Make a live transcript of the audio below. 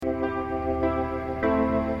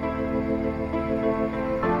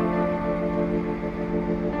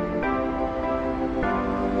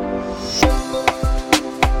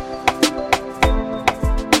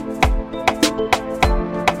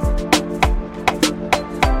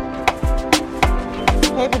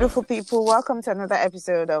Hey, beautiful people, welcome to another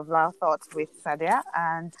episode of Loud Thoughts with Sadia,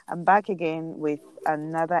 and I'm back again with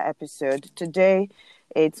another episode. Today,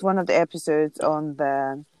 it's one of the episodes on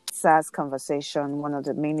the SARS conversation, one of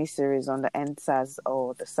the mini series on the end SARS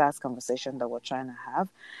or the SARS conversation that we're trying to have.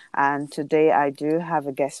 And today, I do have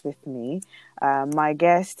a guest with me. My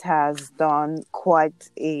guest has done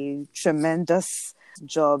quite a tremendous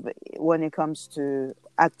job when it comes to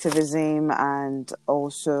activism and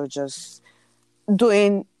also just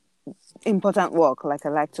doing important work, like I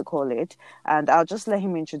like to call it. And I'll just let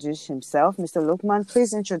him introduce himself. Mr. Lukman,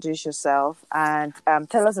 please introduce yourself and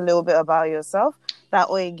tell us a little bit about yourself. That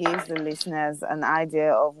way it gives the listeners an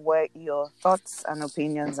idea of where your thoughts and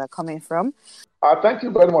opinions are coming from. Thank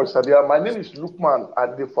you very much, Sadia. My name is Lukman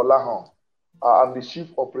Adefolahan. I'm the Chief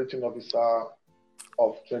Operating Officer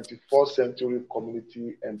of 21st Century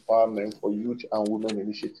Community Empowerment for Youth and Women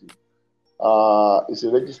Initiative. It's a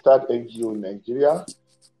registered NGO in Nigeria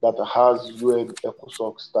that has UN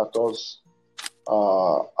ECOSOC status,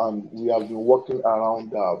 and we have been working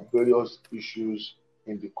around various issues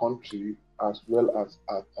in the country as well as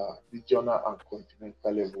at regional and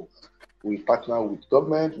continental level. We partner with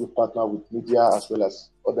government, we partner with media as well as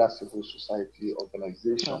other civil society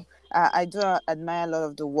organizations. I do admire a lot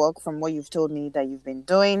of the work from what you've told me that you've been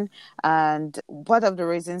doing. And part of the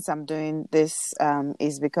reasons I'm doing this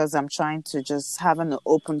is because I'm trying to just have an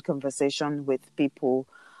open conversation with people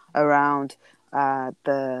around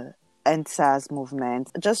the End SARS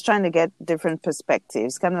movement, just trying to get different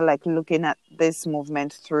perspectives, kind of like looking at this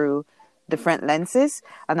movement through different lenses.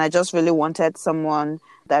 And I just really wanted someone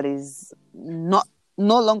that is no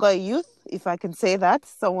longer a youth, if I can say that,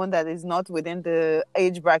 someone that is not within the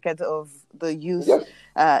age bracket of the youth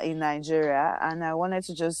in Nigeria. And I wanted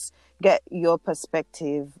to just get your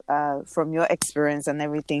perspective from your experience and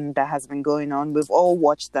everything that has been going on. We've all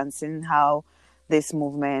watched and seen how this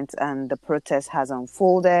movement and the protest has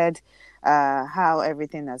unfolded, how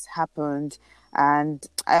everything has happened. And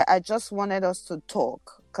I just wanted us to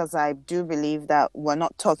talk, because I do believe that we're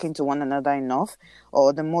not talking to one another enough,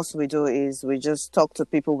 or the most we do is we just talk to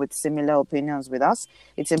people with similar opinions with us.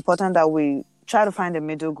 It's important that we try to find a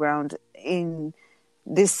middle ground in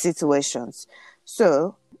these situations.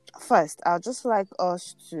 So first, I'd just like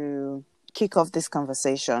us to kick off this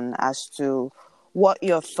conversation as to what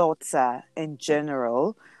your thoughts are in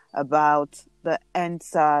general about the End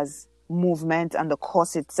SARS movement and the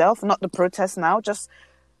cause itself, not the protest now, just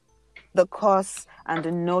the cause and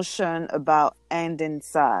the notion about ending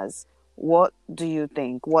SARS. What do you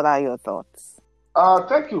think? What are your thoughts?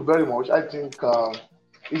 Thank you very much. I think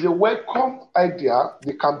it's a welcome idea.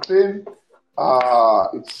 The campaign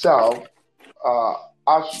itself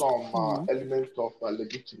has some element of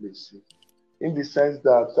legitimacy, in the sense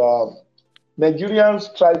that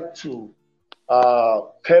Nigerians try to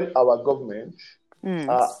tell our government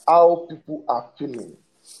how people are feeling.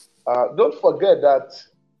 Don't forget that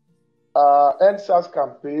End SARS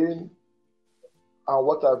campaign and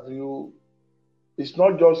what have you, it's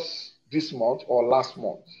not just this month or last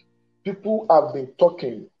month. People have been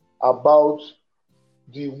talking about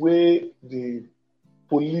the way the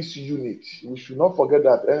police unit, we should not forget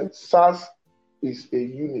that SARS is a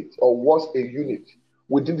unit or was a unit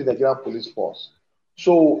within the Nigerian police force.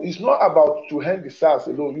 So it's not about to end the SARS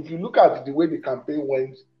alone. If you look at the way the campaign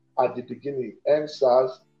went at the beginning, end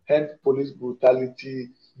SARS, end police brutality,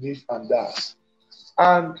 this and that.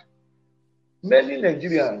 And many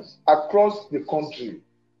Nigerians across the country,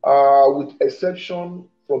 with exception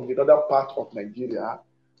from the other part of Nigeria,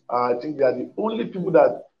 I think they are the only people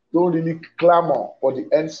that don't really clamor for the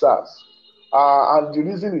end SARS. And the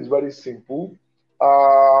reason is very simple.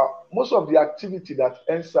 Most of the activity that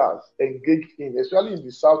End SARS engaged in, especially in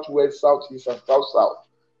the southwest, southeast, and south,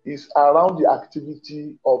 is around the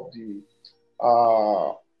activity of the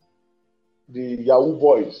Yahoo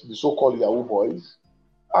boys, the so-called Yahoo boys.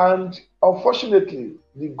 And unfortunately,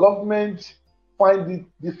 the government find it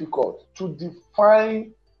difficult to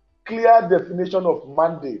define clear definition of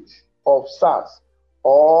mandate of SARS,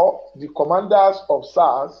 or the commanders of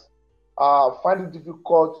SARS find it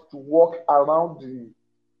difficult to work around the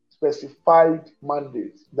specified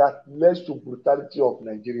mandate that leads to brutality of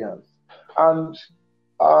Nigerians. And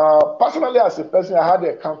personally, as a person, I had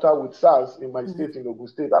an encounter with SARS in my state, in Ogun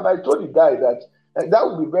State, and I told the guy that that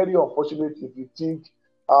would be very unfortunate if you think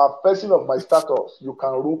a person of my status, you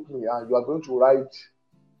can rope me and you are going to write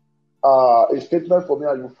a statement for me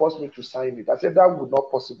and you force me to sign it. I said that would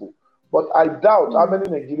not possible. But I doubt how many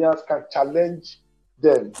Nigerians can challenge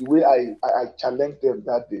them the way I challenged them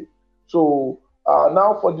that day. So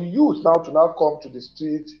now for the youth now to now come to the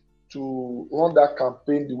street to run that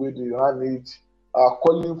campaign the way they ran it,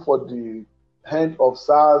 calling for the end of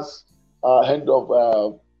SARS, end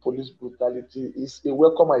of police brutality is a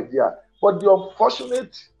welcome idea. But the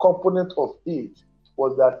unfortunate component of it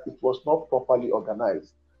was that it was not properly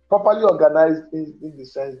organized. Properly organized in the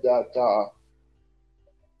sense that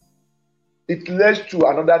it leads to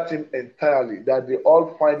another thing entirely that they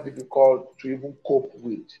all find difficult to even cope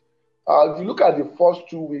with. If you look at the first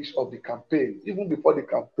 2 weeks of the campaign, even before the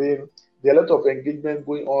campaign, there are a lot of engagement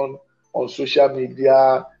going on social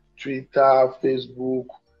media, Twitter, Facebook.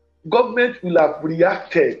 Government will have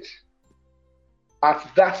reacted at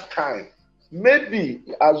that time. Maybe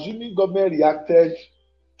assuming government reacted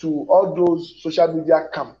to all those social media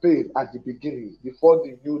campaign at the beginning, before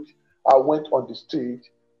the youth went on the street,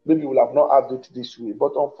 maybe we'll have not had it this way.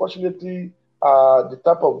 But unfortunately, the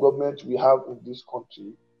type of government we have in this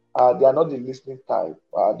country, they are not the listening type.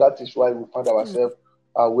 That is why we find ourselves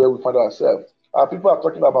where we find ourselves. People are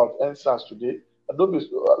talking about NSAS today.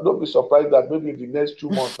 Don't be surprised that maybe in the next 2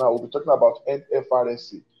 months now we'll be talking about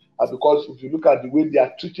NFRSC. Because if you look at the way they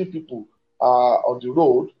are treating people on the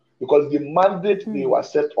road, because the mandate they were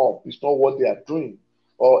set up is not what they are doing,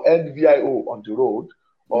 or NVIO on the road,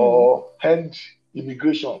 or end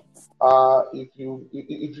immigration. If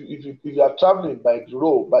you are traveling by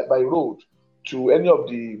road to any of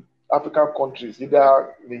the African countries,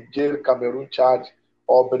 either Niger, Cameroon, Chad,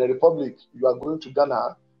 or Benin Republic, you are going to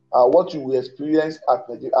Ghana. What you will experience at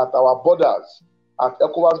our borders, at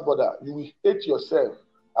ECOWAS border, you will hate yourself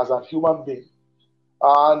as a human being.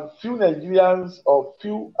 And few Nigerians or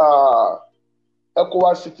few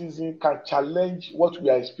ECOWAS citizens can challenge what we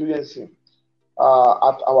are experiencing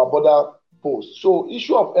at our border post. So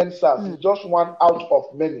issue of NSAS is just one out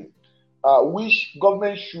of many, which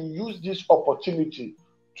government should use this opportunity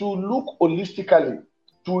to look holistically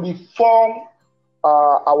to reform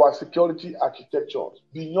our security architecture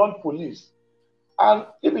beyond police. And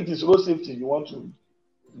if it is road safety you want to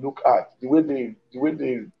look at, the way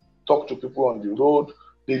they talk to people on the road,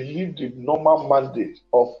 they leave the normal mandate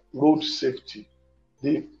of road safety.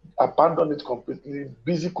 They abandon it completely,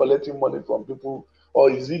 busy collecting money from people,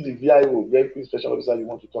 or is it the VIO, Vehicle Inspection Officer, you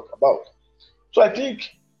want to talk about? So I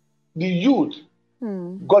think the youth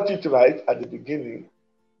got it right at the beginning,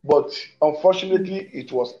 but unfortunately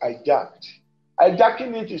it was hijacked.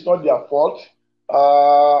 Hijacking it is not their fault.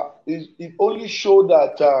 It only showed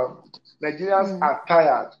that Nigerians are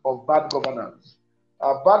tired of bad governance.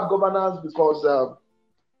 Bad governance because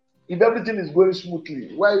if everything is going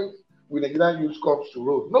smoothly, why will Nigerian youth come to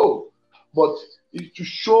road? No, but it's to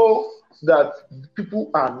show that people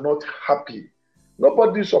are not happy.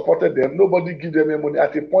 Nobody supported them. Nobody gave them any money.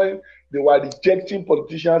 At a point, they were rejecting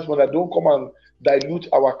politicians when they don't come and dilute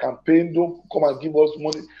our campaign, don't come and give us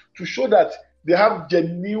money, to show that they have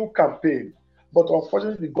genuine campaign. But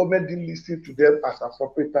unfortunately, the government didn't listen to them at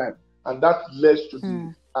appropriate time. And that led to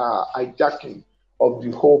the hijacking of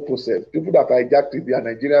the whole process. People that are hijacked, they are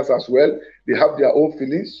Nigerians as well. They have their own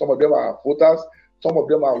feelings. Some of them are voters. Some of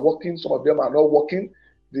them are working. Some of them are not working.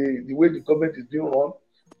 The way the government is being run.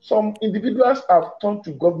 Some individuals have turned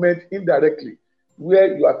to government indirectly,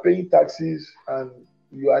 where you are paying taxes and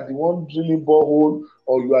you are the one drilling borehole,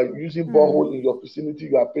 or you are using borehole in your vicinity,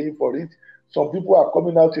 you are paying for it. Some people are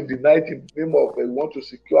coming out in the night in the name of we want to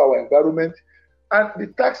secure our environment, and the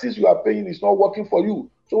taxes you are paying is not working for you.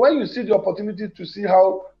 So when you see the opportunity to see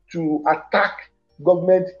how to attack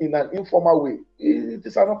government in an informal way, it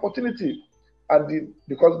is an opportunity. And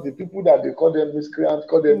because the people that they call them miscreants,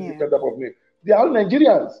 call them different type of name, they are all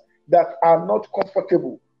Nigerians that are not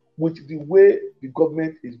comfortable with the way the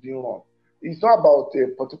government is being run. It's not about a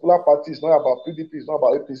particular party, it's not about PDP, it's not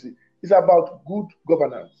about APC. It's about good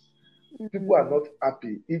governance. People are not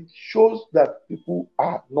happy. It shows that people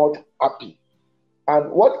are not happy.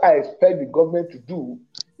 And what I expect the government to do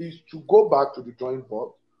is to go back to the drawing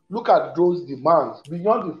board, look at those demands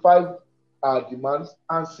beyond the 5 demands,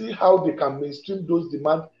 and see how they can mainstream those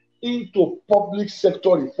demands into public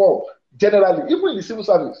sector reform generally, even in the civil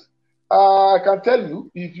service. I can tell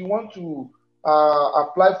you, if you want to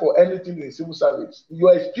apply for anything in the civil service,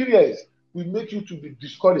 your experience will make you to be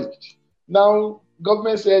discouraged. Now,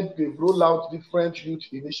 government said they've rolled out different youth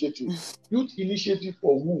initiatives. Youth initiative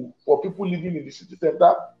for who? For people living in the city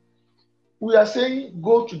center. We are saying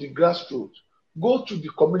go to the grassroots, go to the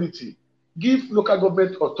community, give local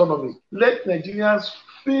government autonomy, let Nigerians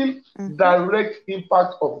feel direct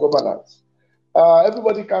impact of governance.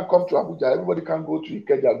 Everybody can come to Abuja, everybody can go to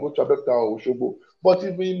Ikeja, go to Abekta or Oshobo. But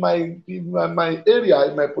if in my area,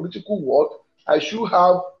 in my political world, I should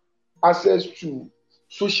have access to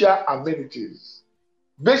social amenities,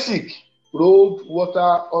 basic road,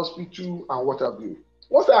 water, hospital, and water bill.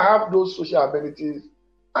 Once I have those social amenities,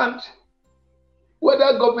 and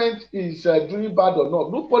whether government is doing bad or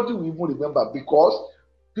not, nobody will even remember because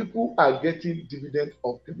people are getting dividend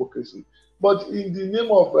of democracy. But in the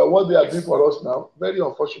name of what they are doing for us now, very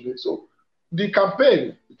unfortunate. So the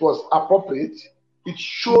campaign, it was appropriate. It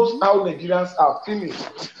shows how Nigerians are feeling.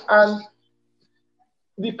 And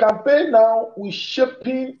the campaign now is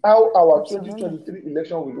shaping how our 2023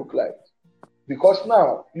 election will look like. Because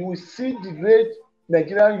now you will see the great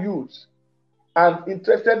Nigerian youth and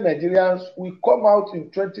interested Nigerians will come out in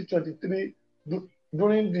 2023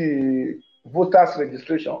 during the voters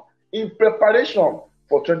registration in preparation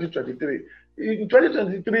for 2023. In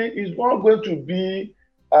 2023 is not going to be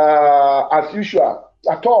as usual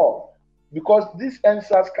at all, because this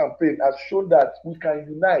NSAS campaign has shown that we can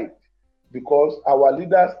unite, because our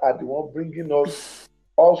leaders are the one bringing us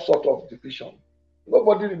all sorts of division.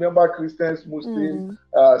 Nobody remember Christians, Muslims,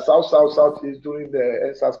 South East during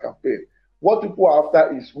the NSAS campaign. What people are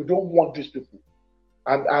after is, we don't want these people.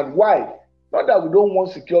 And why? Not that we don't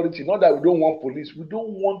want security, not that we don't want police. We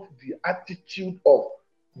don't want the attitude of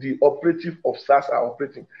the operative of SARS are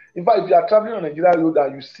operating. In fact, if you are traveling on Nigeria road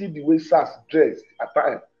and you see the way SARS dressed at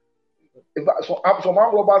times, some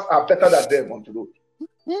armed robbers are better than them on the road.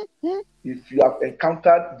 If you have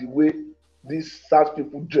encountered the way these SARS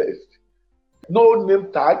people dressed, no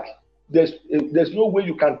name tag, there's no way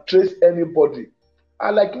you can trace anybody.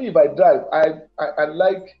 And like me, if I drive, I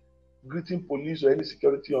like greeting police or any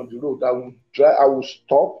security on the road. I will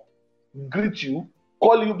stop, greet you,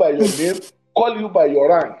 call you by your name, call you by your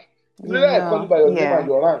rank. I call you by your name and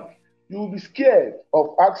your rank, you will be scared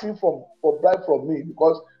of asking for bribe from me,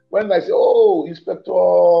 because when I say, oh, Inspector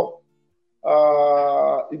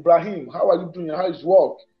Ibrahim, how are you doing? How is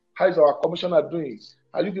work? How is our commissioner doing?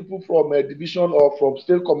 Are you people from a division or from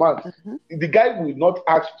state command? The guy will not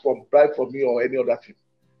ask for bribe from me or any other thing.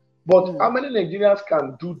 But how many Nigerians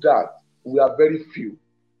can do that? We are very few.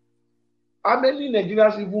 How many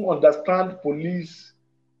Nigerians even understand police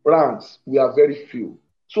ranks? We are very few.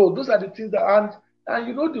 So those are the things that, and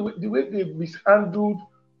you know, the way they mishandled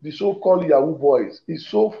the so-called Yahoo boys is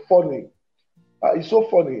so funny. It's so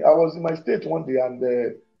funny. I was in my state one day,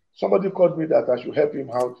 and somebody called me that I should help him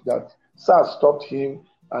out, that SARS stopped him,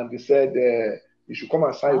 and they said he should come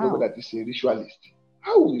and sign over that he's a ritualist.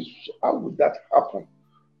 How would that happen?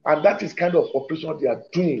 And that is kind of operation they are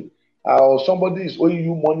doing. Or somebody is owing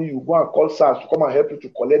you money, you go and call SARS to come and help you to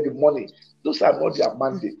collect the money. Those are not their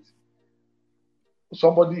mandate.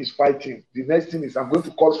 Somebody is fighting. The next thing is, I'm going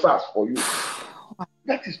to call SARS for you.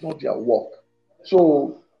 That is not their work.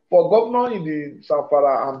 So for governor in the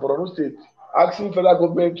Zamfara and Borno state asking federal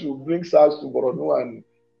government to bring SARS to Borno and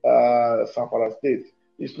Zamfara state,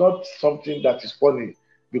 it's not something that is funny,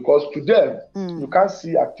 because to them, you can't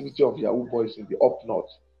see activity of Yahoo boys in the up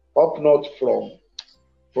north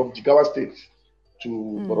from Jigawa state to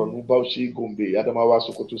Borno, Bauchi, Gombe, Adamawa,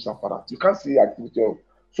 Sokoto, Zamfara. You can't see activity of.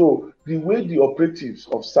 So the way the operatives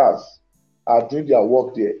of SARS are doing their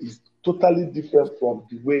work there is totally different from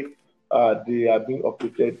the way they are being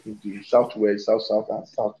operated in the southwest, south, and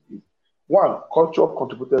southeast. One, culture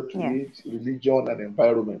contributed to it, religion and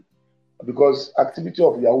environment. Because activity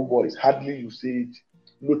of Yahoo boys, hardly you see it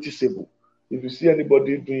noticeable. If you see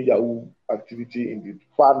anybody doing Yahoo activity in the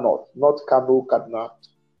far north, not Kano, Kaduna,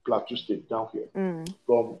 Plateau State down here,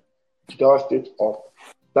 from Jigawa State up,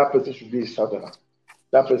 that person should be a southerner.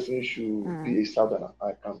 That person should be a southerner.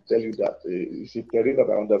 I can tell you that. It's a terrain that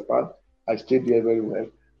I understand. I stayed there very well.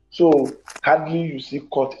 So hardly you see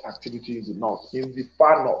court activity in the north. In the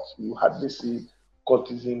far north, you hardly see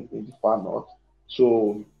courtism in the far north.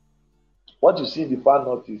 So what you see in the far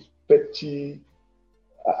north is petty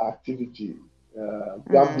activity,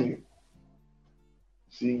 gambling,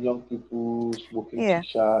 seeing young people smoking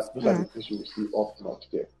shisha. Those are the things you will see up north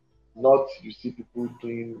there. Not you see people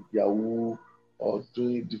doing Yahoo or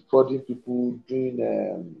defrauding people, doing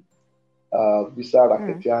visa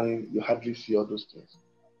racketeering. You hardly see all those things.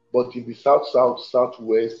 But in the south,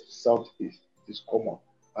 southwest, southeast, it is common.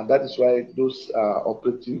 And that is why those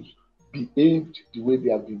operatives behaved the way they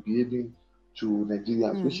have been behaving to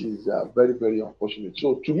Nigerians, which is very, very unfortunate.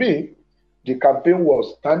 So to me, the campaign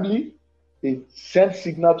was timely. It sent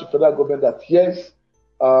signal to federal government that yes,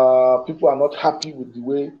 people are not happy with the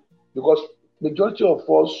way, because majority of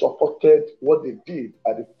us supported what they did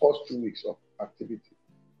at the first 2 weeks of activity.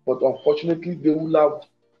 But unfortunately, they will have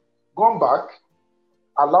gone back,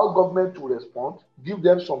 allow government to respond, give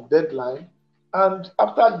them some deadline, and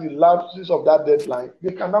after the lapses of that deadline,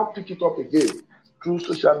 they can now pick it up again through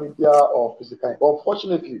social media or physical.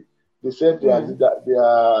 Unfortunately, they said they are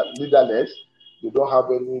leaderless. They don't have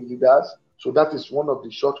any leaders. So that is one of the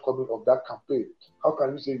shortcomings of that campaign. How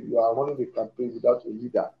can you say you are running a campaign without a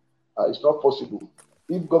leader? It's not possible.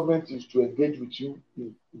 If government is to engage with you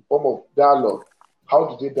in form of dialogue, how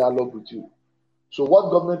do they dialogue with you? So what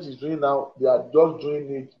government is doing now, they are just doing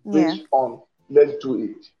it based on let's do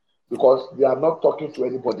it, because they are not talking to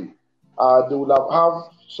anybody. They will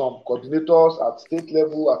have some coordinators at state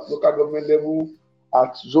level, at local government level,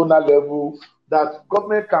 at zonal level, that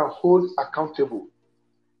government can hold accountable.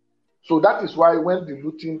 So that is why when the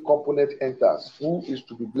looting component enters, who is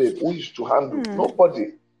to be blamed? Who is to handle?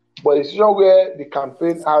 Nobody. But it's not where the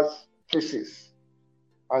campaign has faces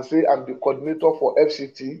and say, I'm the coordinator for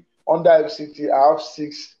FCT. Under FCT, I have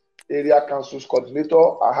 6 area councils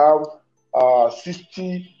coordinator. I have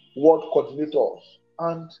 60 ward coordinators.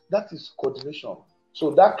 And that is coordination. So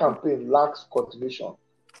that campaign lacks coordination.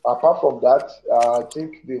 Apart from that, I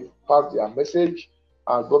think they've passed their message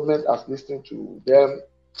and government has listened to them.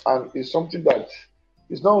 And it's something that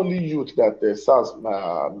it's not only youth that SARS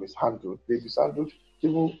mishandled, they mishandled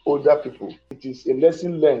even older people. It is a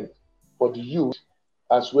lesson learned for the youth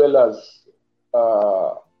as well as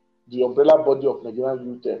the umbrella body of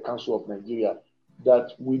Nigerian Youth Council of Nigeria,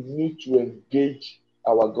 that we need to engage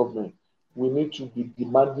our government. We need to be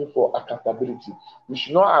demanding for accountability. We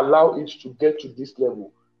should not allow it to get to this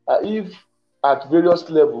level. If at various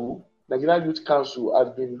levels, Nigerian Youth Council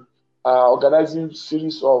has been organizing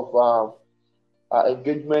series of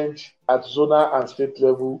engagement at zonal and state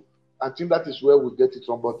level, I think that is where we get it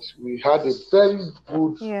from. But we had a very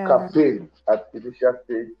good campaign at the initial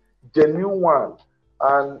stage, genuine one.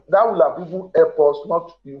 And that will have even helped us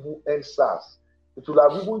not even end SARS. It will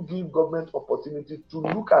have even give government opportunity to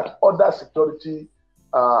look at other security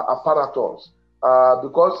apparatus.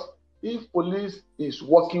 Because if police is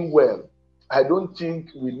working well, I don't think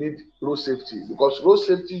we need road safety, because road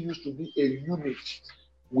safety used to be a unit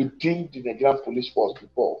within the Nigerian police force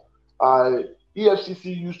before.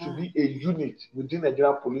 EFCC used to be a unit within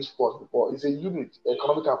Nigerian police force before. It's a unit,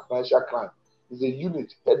 economic and financial crime. It's a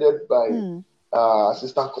unit headed by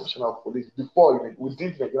Assistant Commissioner of Police before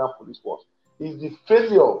within the Nigerian police force. It's the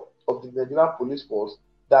failure of the Nigerian police force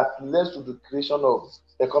that led to the creation of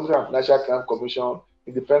Economic and Financial Crime Commission,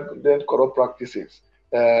 Independent Corrupt Practices,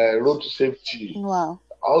 Road to Safety,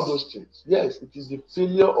 all those things. Yes, it is the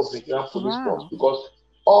failure of the Nigerian police force, because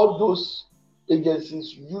all those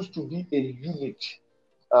agencies used to be a unit.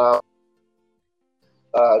 The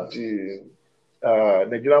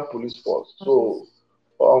Nigerian police force. So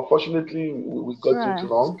unfortunately, we got it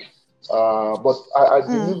wrong. But I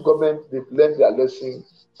believe government, they've learned their lesson,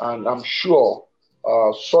 and I'm sure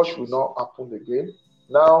such will not happen again.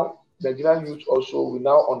 Now, Nigerian youth also will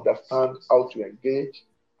now understand how to engage,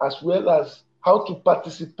 as well as how to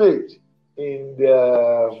participate in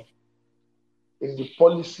the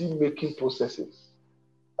policy making processes.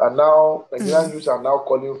 And now Nigerian youth are now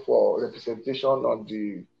calling for representation on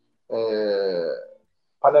the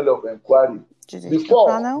panel of inquiry.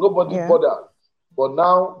 Before, nobody bothered, but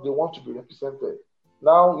now they want to be represented.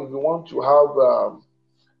 Now, if you want to have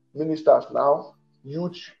ministers now,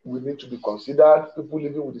 youth will need to be considered. People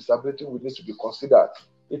living with disability will need to be considered.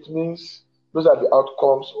 It means those are the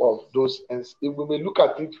outcomes of those. And we may look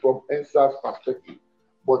at it from NSA's perspective,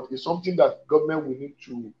 but it's something that government will need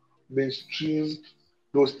to mainstream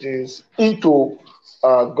those things into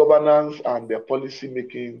governance and their policy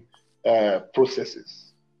making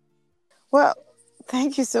processes. Well,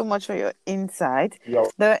 thank you so much for your insight.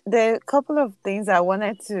 There are a couple of things I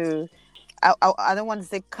wanted to, I don't want to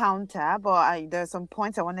say counter, but there are some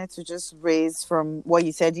points I wanted to just raise from what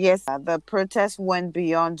you said. Yes, the protest went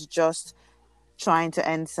beyond just trying to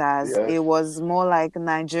end SARS. Yes. It was more like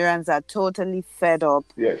Nigerians are totally fed up.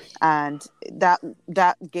 Yes. And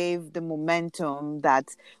that gave the momentum that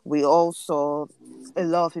we all saw. A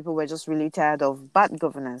lot of people were just really tired of bad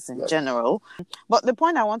governance in general. But the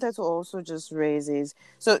point I wanted to also just raise is,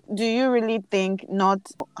 so do you really think not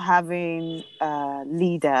having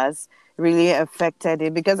leaders really affected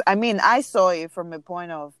it? Because, I mean, I saw it from a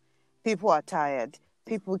point of people are tired.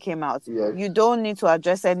 People came out. Yes. You don't need to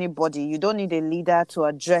address anybody. You don't need a leader to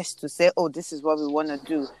address to say, oh, this is what we want to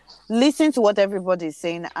do. Listen to what everybody is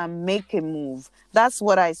saying and make a move. That's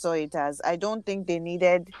what I saw it as. I don't think they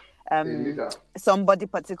needed somebody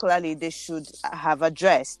particularly they should have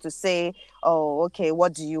addressed to say, oh, okay,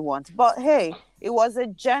 what do you want? But hey, it was a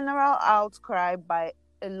general outcry by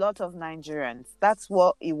a lot of Nigerians. That's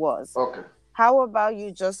what it was. Okay. How about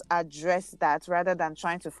you just address that rather than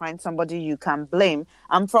trying to find somebody you can blame?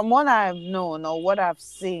 And from what I've known or what I've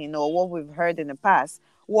seen or what we've heard in the past,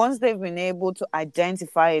 once they've been able to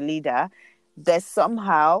identify a leader, there's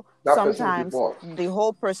somehow, that person will be sometimes bought. the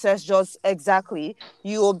whole process just exactly,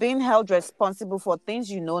 you are being held responsible for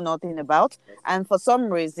things you know nothing about. And for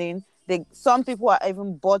some reason, some people are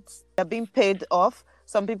even bought, they're being paid off.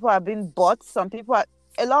 Some people are being bought. Some people are,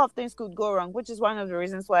 a lot of things could go wrong, which is one of the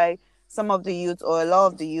reasons why some of the youth or a lot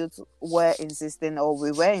of the youth were insisting, or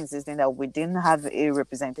we were insisting, that we didn't have a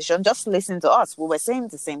representation. Just listen to us. We were saying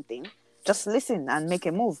the same thing. Just listen and make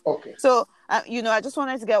a move. Okay. So, I just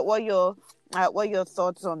wanted to get what your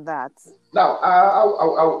thoughts on that. Now, I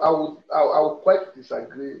would quite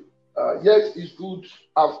disagree. Yes, it's good.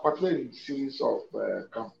 I've participated in a series of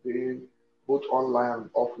campaigns, both online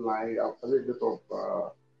and offline. I've participated in a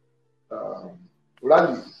bit of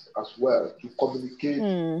rallies as well to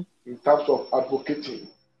communicate in terms of advocating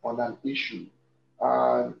on an issue.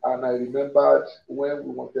 And I remembered when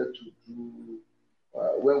we wanted to do,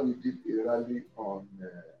 when we did a rally on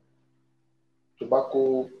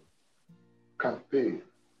tobacco campaign,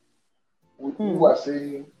 we were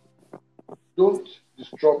saying, don't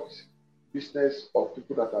disrupt business of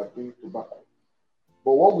people that are doing tobacco.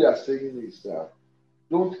 But what we are saying is,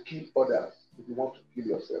 don't kill others if you want to kill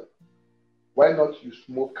yourself. Why not you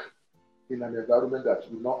smoke in an environment that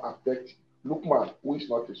will not affect Lukman, who is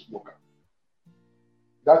not a smoker?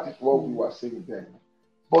 That is what we were saying then.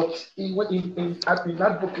 But in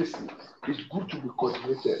advocacy, it's good to be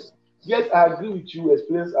coordinated. Yes, I agree with you,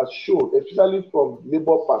 experience has shown, especially from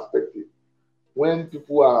labor perspective, when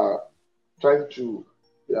people are trying to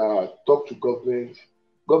talk to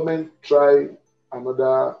government try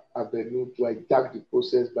another avenue to hijack the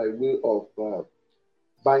process by way of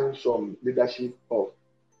buying some leadership of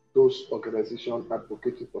those organizations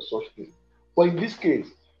advocating for such things. But in this case,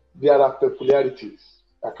 there are peculiarities.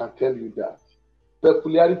 I can tell you that.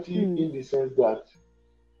 Peculiarity in the sense that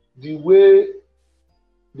the way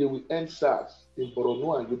they will end SARS in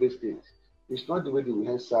Borno and Yobe State is not the way they will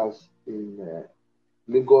end SARS in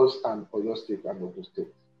Lagos and Oyo State and Ogun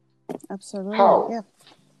State. Absolutely. How? Yeah.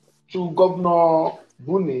 To Governor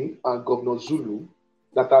Buni and Governor Zulu,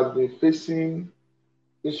 that has been facing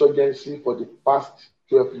insurgency for the past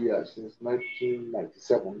 12 years, since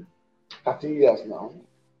 1997, 13 years now,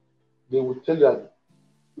 they will tell you that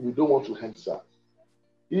we don't want to end SARS.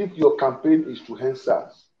 If your campaign is to end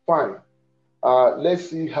SARS, fine. Let's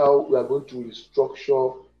see how we are going to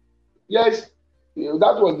restructure. Yes,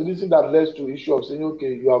 that was the reason that led to the issue of saying,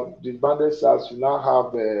 okay, you have disbanded SARS, you now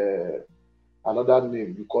have another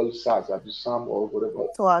name, you call it SARS, Abisam or whatever.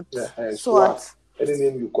 SWAT. Any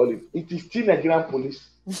name you call it. It is still Nigerian police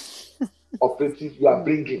operative you are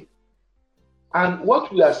bringing. And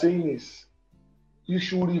what we are saying is, you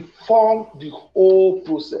should reform the whole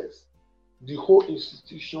process. The whole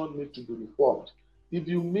institution needs to be reformed. If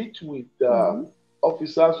you meet with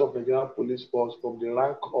officers of the Nigerian Police Force from the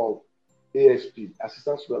rank of ASP,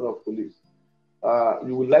 Assistant Superintendent of Police,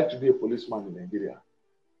 you would like to be a policeman in Nigeria.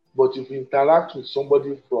 But if you interact with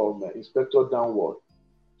somebody from inspector downward,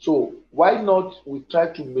 so why not we try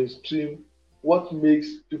to mainstream what makes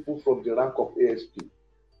people from the rank of ASP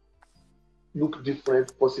look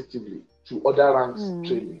different positively to other ranks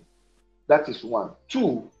training? That is one.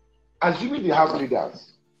 Two, assuming they have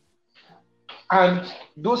leaders, and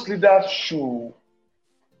those leaders should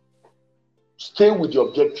stay with the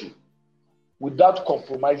objective without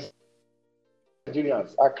compromising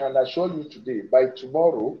Nigerians. I can assure you today, by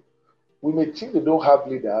tomorrow, we may think they don't have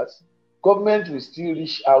leaders. Government will still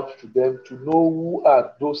reach out to them to know who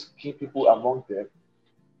are those key people among them.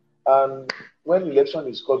 And when election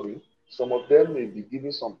is coming, some of them may be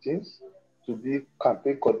given some things to be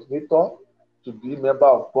campaign coordinator, to be member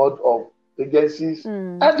of board of agencies,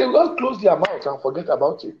 and they will close their mouth and forget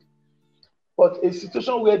about it. But a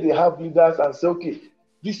situation where they have leaders and say, okay,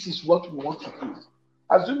 this is what we want to do.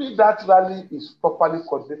 Assuming that rally is properly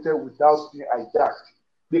coordinated without being hijacked,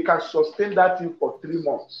 they can sustain that thing for 3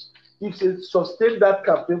 months. If they sustain that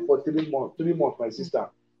campaign for 3 months, my sister,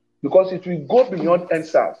 because it will go beyond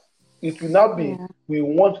NSAS. It will now be, we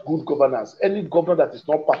want good governance. Any governor that is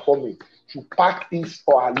not performing should pack his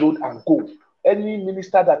or her load and go. Any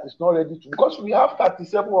minister that is not ready to, because we have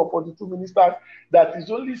 37 or 42 ministers, that is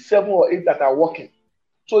only 7 or 8 that are working.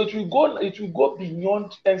 So it will go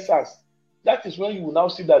beyond NSAS. That is when you will now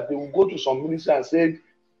see that they will go to some minister and say,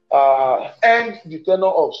 end the tenure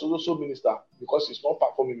of so minister because it's not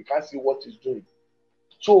performing. You can't see what he's doing.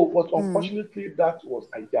 So, but unfortunately, that was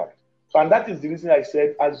hijacked. So, and that is the reason I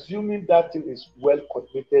said, assuming that thing is well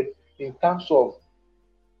coordinated in terms of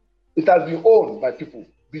it has been owned by people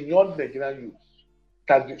beyond Nigerian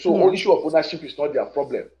youth. So, issue of ownership is not their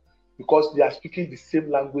problem because they are speaking the same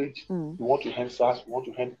language. We want to end SARS, we want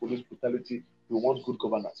to end police brutality, we want good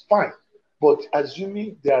governance. Fine. but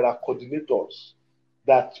assuming there are coordinators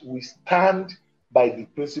that will stand by the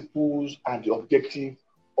principles and the objective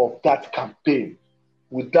of that campaign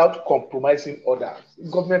without compromising others.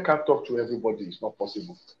 Government can't talk to everybody, it's not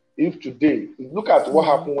possible. If today, look at what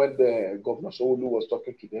happened when the Governor Sanwo-Olu was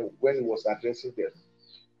talking to them, when he was addressing them.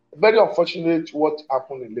 Very unfortunate what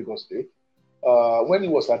happened in Lagos State. When he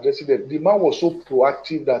was addressing them, the man was so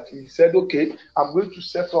proactive that he said, okay, I'm going to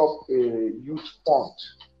set up a youth fund.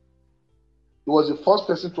 He was the first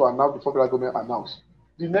person to announce before the government announced.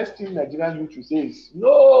 The next thing Nigerian youth will say is,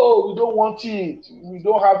 no, we don't want it. We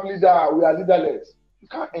don't have leader. We are leaderless. You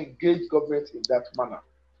can't engage government in that manner.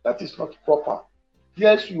 That is not proper.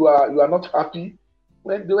 Yes, you are not happy.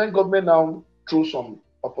 When government now throws some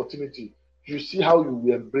opportunity, you see how you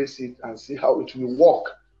will embrace it and see how it will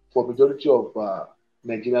work for majority of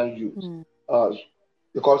Nigerian youth.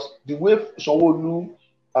 Because the way Sanwo-Olu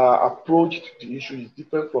approached the issue is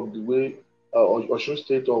different from the way Osun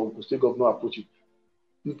State or the state governor approach it.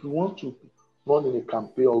 If you want to run in a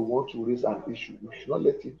campaign or want to raise an issue, you should not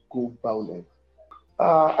let it go violent.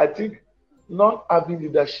 I think not having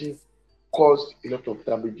leadership caused a lot of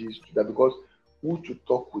damages to that, because who to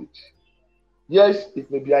talk with? Yes, it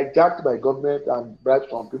may be hijacked by government and bribe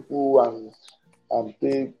some people and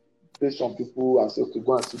pay some people and say, okay,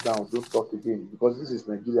 go and sit down, don't talk again. Because this is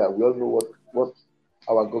Nigeria. We all know what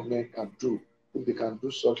our government can do. If they can do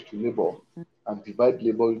such to labor and divide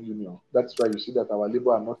labor union, that's why you see that our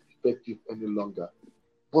labor are not effective any longer.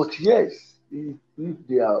 But yes, if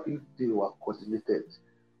they were coordinated,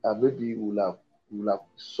 maybe we'll have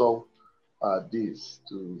solved this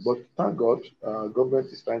too. But thank God, government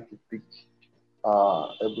is trying to pick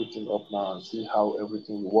everything up now and see how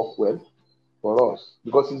everything will work well for us,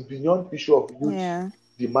 because it's beyond issue of youth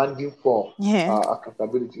demanding for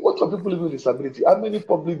accountability. What for people living with disability? How many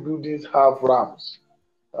public buildings have ramps?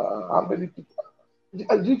 How many people?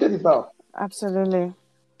 Do you get it now? Absolutely.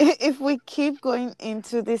 If we keep going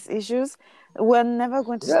into these issues, we're never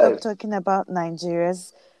going to stop talking about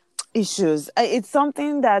Nigeria's issues. It's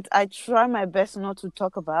something that I try my best not to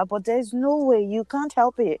talk about, but there's no way. You can't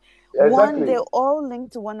help it. Exactly. One, they're all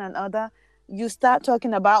linked to one another. You start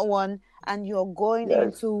talking about one and you're going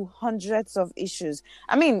into hundreds of issues.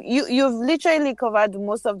 I mean, you've literally covered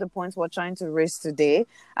most of the points we're trying to raise today,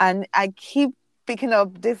 and I keep picking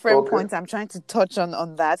up different points I'm trying to touch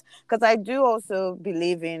on that, because I do also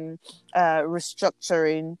believe in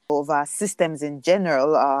restructuring of our systems in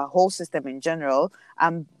general, our whole system in general.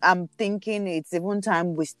 I'm thinking it's even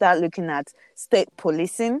time we start looking at state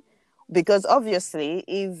policing, because obviously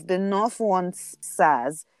if the North wants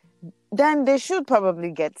SARS, then they should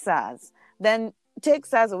probably get SARS. Then take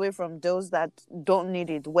SARS away from those that don't need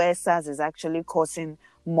it, where SARS is actually causing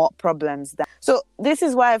more problems. So this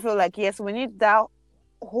is why I feel like, yes, we need that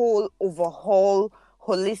whole overhaul,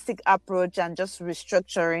 holistic approach, and just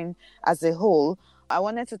restructuring as a whole. I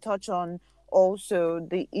wanted to touch on also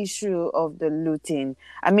the issue of the looting.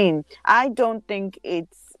 I mean, I don't think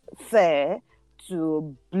it's fair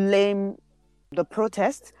to blame the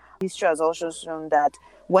protest. History has also shown that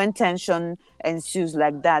when tension ensues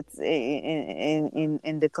like that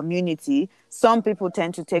in the community, some people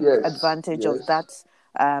tend to take advantage of that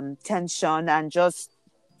tension and just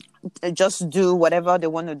do whatever they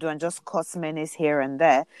want to do and just cause menace here and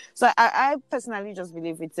there. So I personally just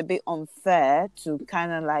believe it's a bit unfair to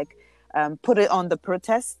kind of like put it on the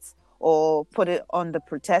protests or put it on the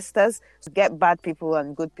protesters to get bad people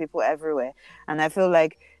and good people everywhere. And I feel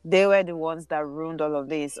like they were the ones that ruined all of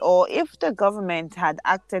this. Or if the government had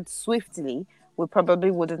acted swiftly, we probably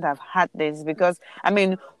wouldn't have had this. Because, I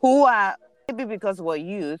mean, maybe because we're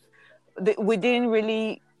youth, we didn't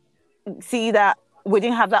really see that, we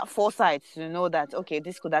didn't have that foresight to know that, okay,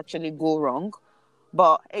 this could actually go wrong.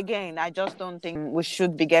 But again, I just don't think we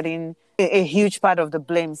should be getting a huge part of the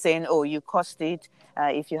blame, saying, oh, you caused it.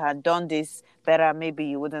 If you had done this better, maybe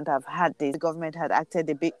you wouldn't have had this. The government had acted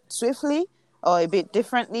a bit swiftly or a bit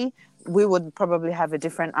differently, we would probably have a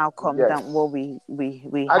different outcome than what we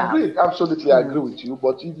have. Agreed, absolutely agree with you.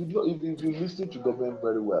 But if you listen to government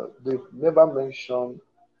very well, they've never mentioned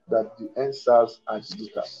that the NSAS are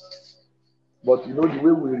looters. But you know, the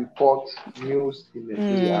way we report news in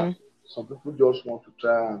Nigeria, some people just want to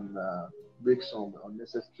try and make some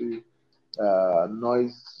unnecessary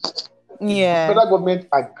noise. Yeah. The federal government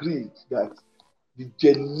agreed that the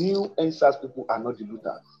genuine NSAS people are not the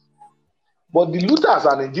looters. But the looters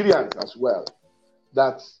are Nigerians as well,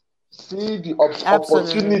 that see the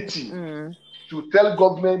opportunity to tell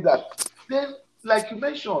government that, then, like you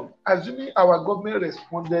mentioned, assuming our government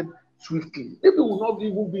responded swiftly, maybe we will not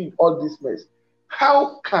even be in all this mess.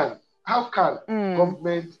 How can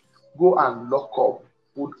government go and lock up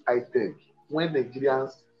food items when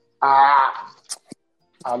Nigerians are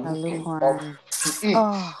looking up to eat.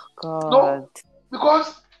 Oh God. No,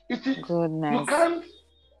 because it is Goodness.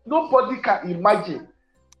 nobody can imagine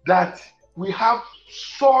that we have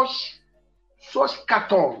such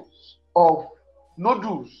cartons of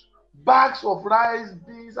noodles, bags of rice,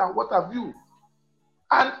 beans, and what have you.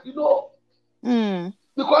 And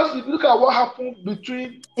because if you look at what happened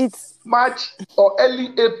between March or early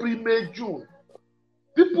April, May, June,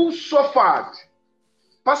 people suffered.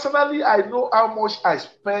 Personally, I know how much I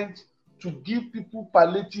spent to give people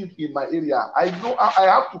palliative in my area. I know I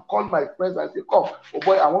have to call my friends and say, come, oh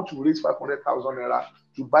boy, I want to raise 500,000 naira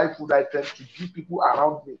to buy food items to give people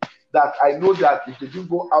around me that I know that if they don't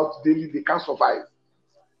go out daily, they can't survive.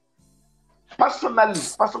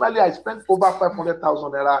 Personally, I spent over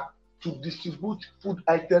 500,000 naira to distribute food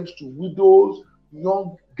items to widows,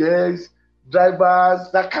 young girls,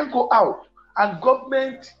 drivers that can't go out. And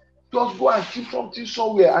government just go and keep something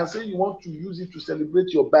somewhere and say you want to use it to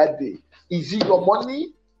celebrate your birthday. Is it your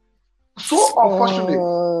money? So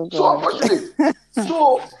unfortunate. So unfortunate.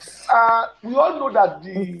 So we all know that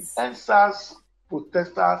the EndSARS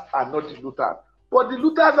protesters are not the looters, but the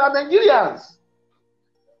looters are Nigerians.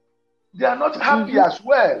 They are not happy as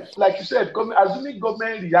well. Like you said, assuming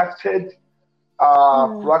government reacted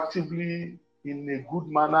proactively in a good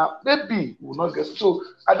manner, maybe we will not get. So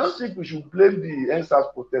I don't think we should blame the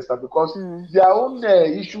EndSARS protesters because their own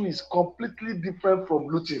issue is completely different from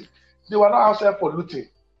looting. They were not outside for looting.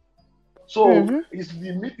 So it's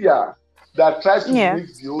the media that tries to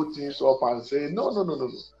mix the whole things up and say, no.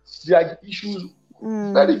 Their issues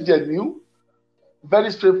very genuine,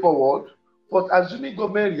 very straightforward, but assuming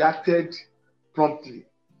government reacted promptly,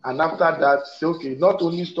 and after that, say, okay, not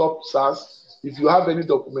only stop SARS, if you have any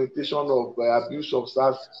documentation of abuse of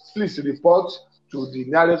SARS, please report to the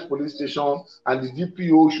nearest police station, and the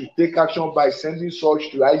DPO should take action by sending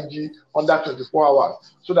such to IG under 24 hours,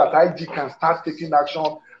 so that IG can start taking action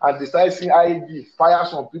and decide seeing IG fire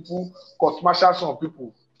some people, court-martial some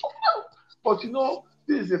people. But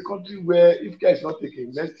this is a country where if care is not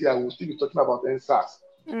taken, next year we'll still be talking about EndSARS.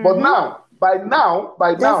 But by now,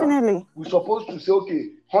 we're supposed to say, okay,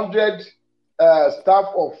 100 staff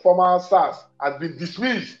of former SARS has been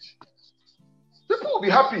dismissed. People will be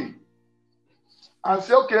happy and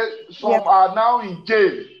say, okay, some are now in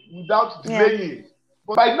jail without delaying.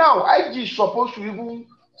 But by now, IG is supposed to even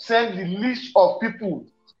send the list of people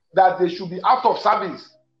that they should be out of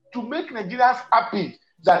service to make Nigerians happy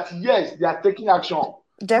that, yes, they are taking action.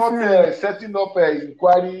 Definitely. Not setting up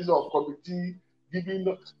inquiries of committee, giving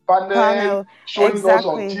panel showing us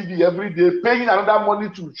on TV every day, paying another money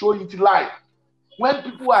to show it live. When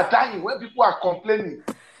people are dying, when people are complaining,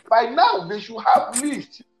 by now they should have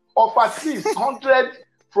list of at least 100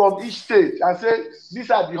 from each state and say,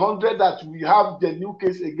 these are the 100 that we have the new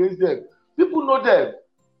case against them. People know them.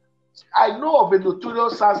 I know of a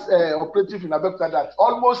notorious SARS operative in Abeokuta that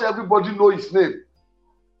almost everybody knows his name.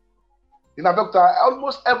 In Abeokuta,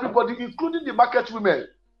 almost everybody, including the market women,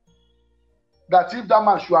 that if that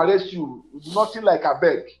man should arrest you, nothing like a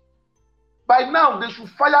beg. By now, they should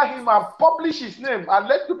fire him and publish his name and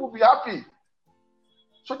let people be happy.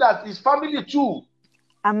 So that his family too,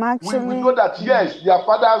 we know that, yes, their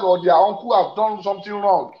fathers or their uncle have done something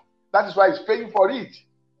wrong. That is why he's paying for it.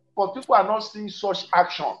 But people are not seeing such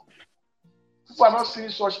action.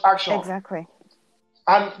 Exactly.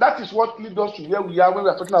 And that is what leads us to where we are when we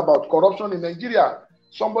are talking about corruption in Nigeria.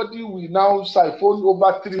 Somebody will now siphon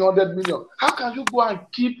over 300 million. How can you go and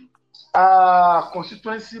keep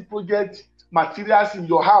constituency project materials in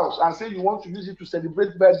your house and say you want to use it to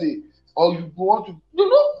celebrate birthday, or you want to,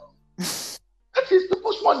 that is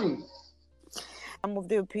people's money. I'm of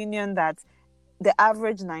the opinion that the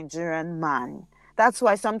average Nigerian man, that's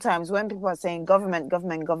why sometimes when people are saying government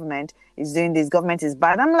is doing this, government is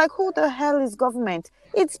bad, I'm like, who the hell is government?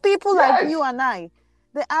 It's people like you and I.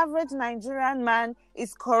 The average Nigerian man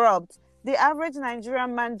is corrupt. The average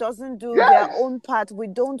Nigerian man doesn't do their own part. We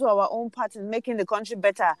don't do our own part in making the country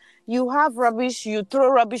better. You have rubbish, you throw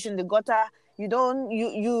rubbish in the gutter. You don't.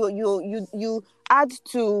 You add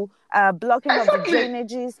to blocking of the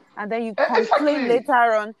drainages, and then you complain later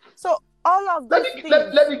on. So all of these things.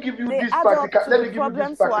 Let me give you this practical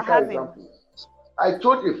example. I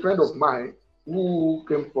told a friend of mine who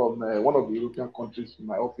came from one of the European countries in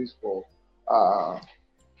my office for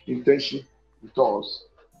internship with us.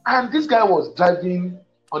 And this guy was driving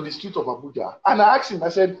on the street of Abuja. And I asked him, I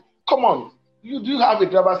said, come on, do you have a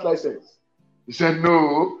driver's license? He said,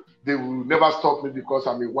 no, they will never stop me because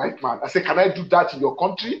I'm a white man. I said, can I do that in your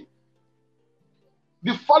country?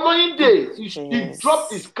 The following day, he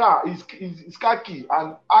dropped his car key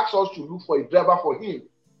and asked us to look for a driver for him.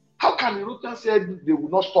 How can the Europeans say they will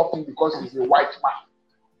not stop him because he's a white man?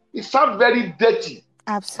 It sounds very dirty.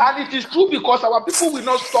 Absolutely. And it is true because our people will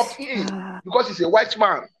not stop him because he's a white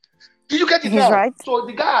man. Did you get it now? Right. So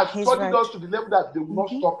the guy has studied us to the level that they will not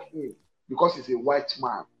stop him because he's a white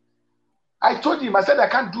man. I told him, I said, I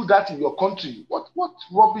can't do that in your country. What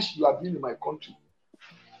rubbish you are doing in my country?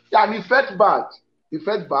 Yeah, and he felt bad.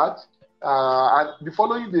 And the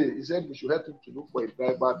following day, he said we should help him to look for a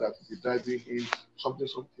driver that will be driving him, something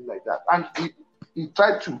like that. And he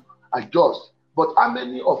tried to adjust. But how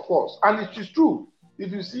many of us, and it is true,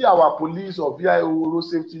 if you see our police or VIO, road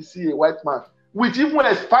safety, see a white man with even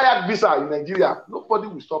expired visa in Nigeria, nobody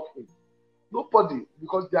will stop him. Nobody,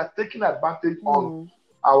 because they are taking advantage on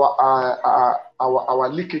our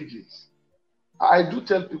leakages. I do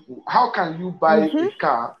tell people, how can you buy a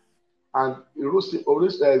car and VIO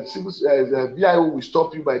will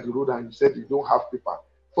stop you by the road and you said you don't have paper?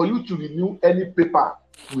 For you to renew any paper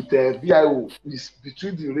with VIO is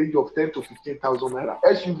between the range of 10 to 15,000 naira.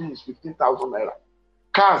 SUV is 15,000 naira.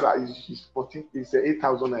 Cars is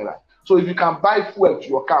 8,000 naira. So if you can buy fuel to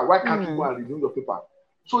your car, why can't you go and renew your paper?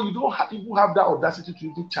 So you don't even have that audacity to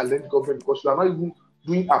even challenge government because you are not even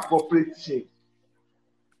doing appropriate things.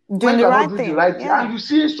 Doing the right thing. Yeah. And you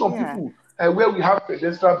see some people where we have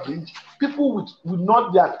pedestrian bridge, people with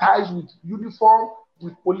not their ties with uniform,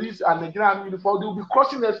 with police and Nigerian uniform, they will be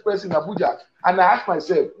crossing the express in Abuja. And I ask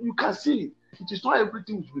myself, you can see it is not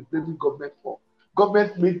everything we should be blaming government for.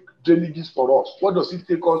 Government make drainages for us. What does it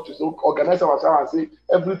take us to organize ourselves and say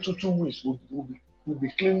every 2 weeks we'll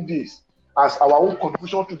be cleaning this as our own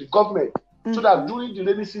contribution to the government, so that during the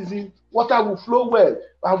rainy season water will flow well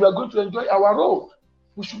and we are going to enjoy our road.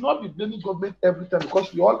 We should not be blaming government every time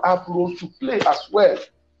because we all have roles to play as well.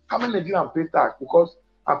 How many Nigerians pay tax because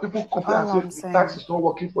people complain and say the tax is not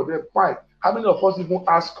working for them? Fine. How many of us even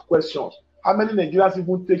ask questions? How many Nigerians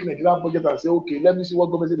even take Nigerian budget and say, okay, let me see what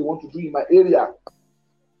government they want to do in my area?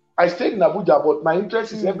 I stay in Abuja, but my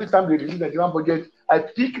interest is every time they release Nigerian budget, I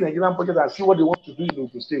pick Nigerian budget and see what they want to do in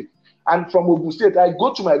Ogun State. And from Ogun State, I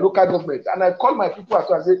go to my local government and I call my people as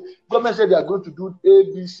well and say, government said they are going to do A,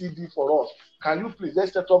 B, C, D for us. Can you please,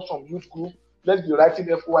 let's set up some youth group, let's be writing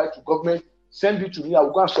FOI to government, send it to me, I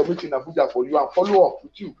will go and submit in Abuja for you and follow up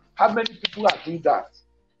with you. How many people are doing that?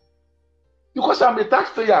 Because I'm a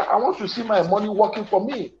taxpayer, I want to see my money working for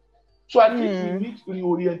me. So I think we need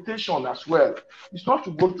reorientation as well. It's not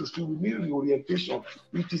to go to school, we need reorientation.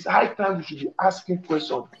 It is high time we should be asking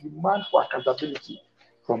questions, demand for accountability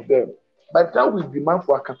from them. By the time we demand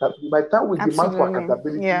for accountability,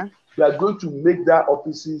 we are going to make their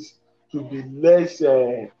offices to be less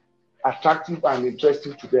attractive and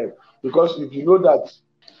interesting to them. Because if you know that,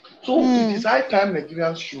 so it is high time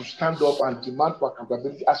Nigerians should stand up and demand for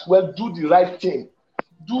accountability as well. Do the right thing.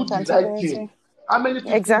 Do the right thing. How many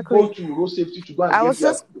people go to road safety to go and get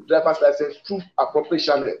their driver's license through appropriate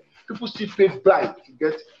channel? People still pay bribe to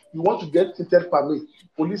get. You want to get tinted permit.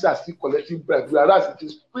 Police are still collecting bribe, whereas it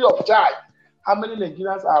is free of charge. How many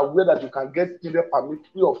Nigerians are aware that you can get tinted permit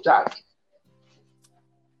free of charge?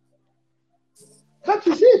 That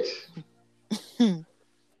is it.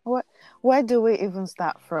 Where do we even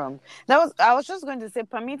start from? I was just going to say,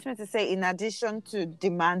 permit me to say, in addition to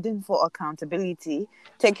demanding for accountability,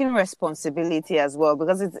 taking responsibility as well,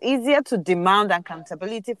 because it's easier to demand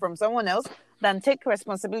accountability from someone else than take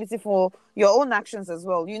responsibility for your own actions as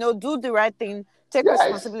well. You know, do the right thing, take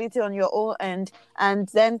responsibility on your own end, and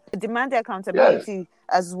then demand the accountability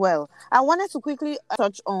as well. I wanted to quickly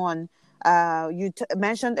touch on you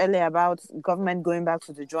mentioned earlier about government going back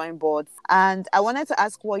to the drawing board, and I wanted to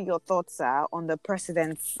ask what your thoughts are on the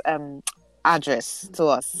president's address to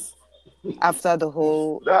us after the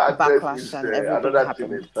whole backlash and everything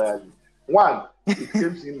happened. One, it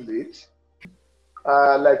came in late.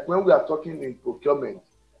 Like when we are talking in procurement,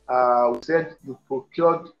 we said you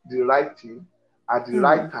procured the right thing at the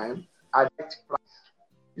right time at the right price.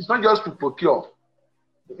 It's not just to procure.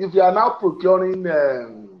 If you are now procuring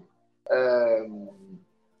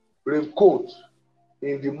raincoat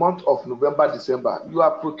in the month of November, December, you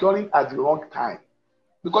are procuring at the wrong time,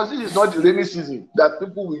 because this is not the rainy season that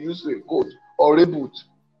people will use raincoat or rain boot.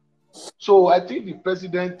 So I think the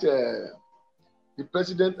president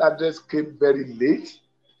address came very late.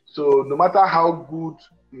 So no matter how good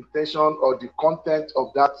the intention or the content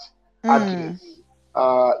of that address,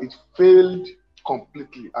 it failed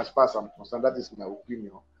completely as far as I'm concerned. That is my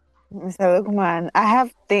opinion. Mr. Lukman, I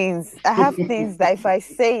have things that if I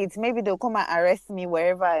say it, maybe they'll come and arrest me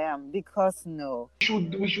wherever I am, because we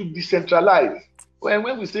should decentralize.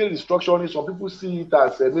 when we say restructuring, some people see it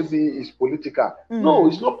as maybe it's political. No,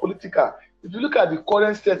 it's not political. If you look at the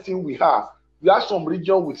current setting we have some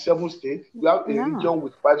region with 7 states, we have a region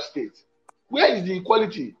with 5 states. Where is the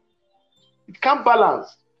equality? It can't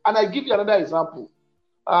balance. And I give you another example.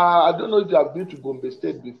 I don't know if you have been to Gombe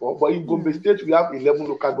State before, but in Gombe State, we have 11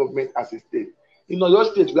 local government as a state. In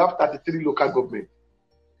Oyo State, we have 33 local government.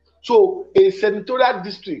 So a senatorial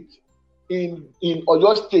district in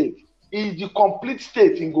Oyo State is the complete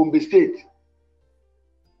state in Gombe State.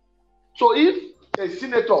 So if a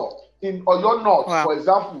senator in Oyo North, for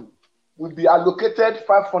example, will be allocated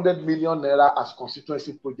 500 million naira as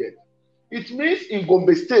constituency project, it means in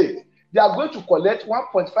Gombe State, they are going to collect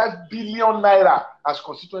 1.5 billion naira as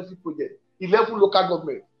constituency project, 11 local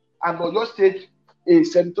government. And Oyo State, a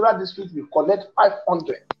senatorial district will collect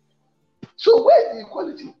 500. So where is the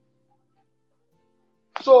equality?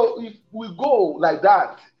 So if we go like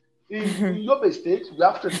that, in Yobe State, we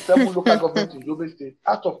have 37 local governments in Yobe State.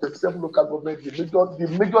 Out of 37 local governments, the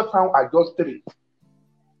major town are just 3.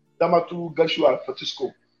 Damaturu, Gashu, and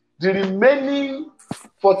Fortisco. The remaining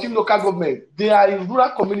 14 local governments, they are in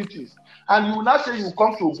rural communities. And you will not say you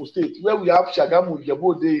come to Ogun State, where we have Shagamu,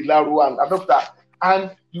 Ijebode, Ilaro, and Adopta,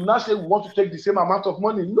 and you now say we want to take the same amount of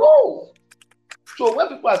money. No! So when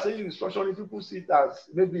people are saying restructuring, people see it as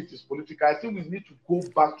maybe it is political. I think we need to go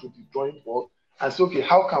back to the drawing board and say, okay,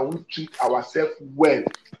 how can we treat ourselves well,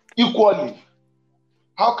 equally?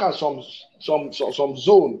 How can some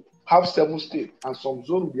zone have 7 states and some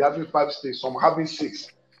zone will be having 5 states, some having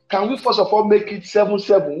 6? Can we first of all make it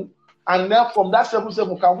 7-7? And then from that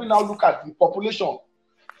 7-7, can we now look at the population?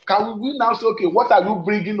 Can we now say, okay, what are you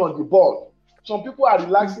bringing on the board? Some people are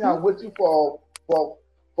relaxing and waiting for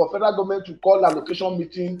federal government to call allocation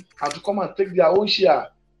meeting and to come and take their own share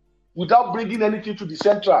without bringing anything to the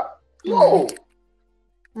central. No.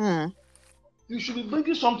 You should be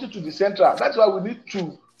bringing something to the central. That's why we need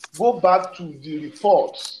to go back to the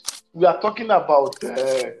reports. We are talking about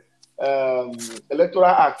Electoral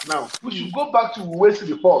Act now. We should go back to Uwe's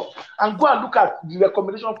report and go and look at the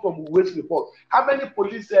recommendation from Uwe's report. How many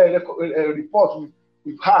police reports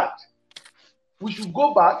we've had? We should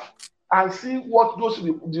go back and see what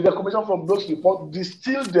the recommendation from those reports,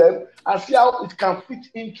 distill them and see how it can fit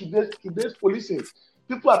into today's policing.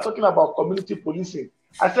 People are talking about community policing.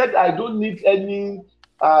 I said I don't need any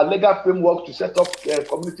legal framework to set up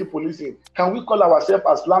community policing. Can we call ourselves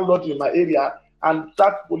as landlords in my area and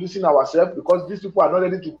start policing ourselves, because these people are not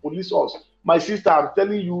ready to police us? My sister, I'm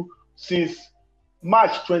telling you, since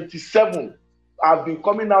March 27, I've been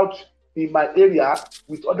coming out in my area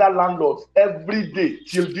with other landlords every day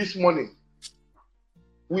till this morning.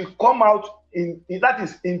 We come out in that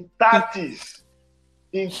is in 30s.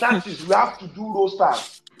 In 30s, we have to do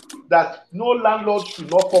rosters that no landlord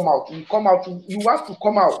should not come out. You come out, you have to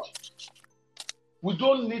come out. We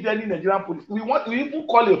don't need any Nigerian police. We even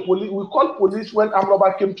call a police. We called police when armed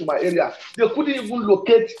robber came to my area. They couldn't even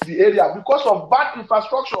locate the area because of bad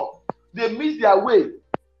infrastructure. They missed their way.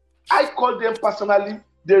 I called them personally.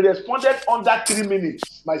 They responded under 3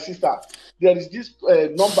 minutes. My sister, there is this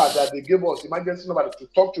number that they gave us, emergency number, to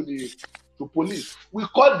talk to the police. We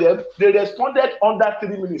called them. They responded under 3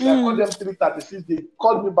 minutes. I called them 3:36. They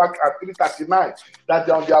called me back at 3:39 that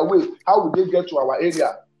they're on their way. How will they get to our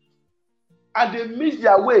area? And they missed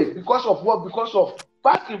their way because of what? Because of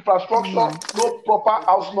bad infrastructure, no proper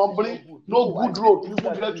house numbering, no good road to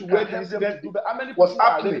even get to where the incident was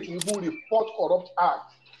happening to even report corrupt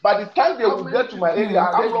acts. By the time they would get to my area,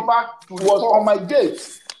 armed robber was on my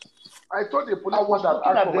gate. I told the police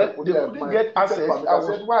they couldn't get access. I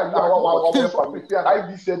said, why are you asking for permit?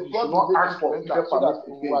 ID said you should not ask for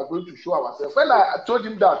permit. We are going to show ourselves. When I told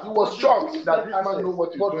him that, he was shocked that this man knows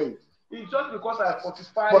what he's doing. It's just because I have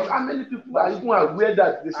 45. But how many people are even aware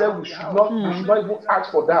that they said we should not even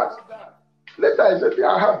ask for that? Later I said,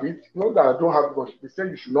 I have it. Not that I don't have it, but they said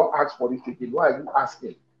you should not ask for it again. Why are you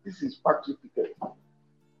asking? This is factory ticket.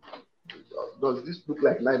 Does this look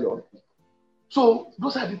like nylon? So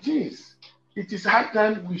those are the things. It is high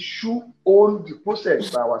time we should own the process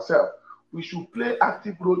by ourselves. We should play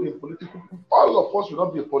active role in political. All of us will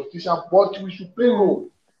not be a politician, but we should play role.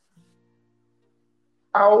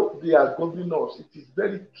 How they are governing us, it is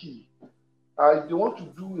very key. If they want to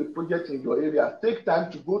do a project in your area, take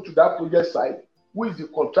time to go to that project site. Who is the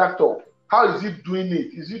contractor? How is it doing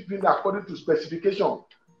it? Is it doing according to specification?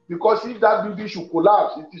 Because if that building should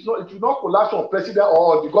collapse, it will not collapse on president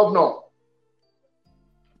or on the governor.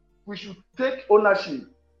 We should take ownership.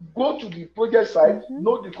 Go to the project site,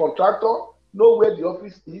 know the contractor, know where the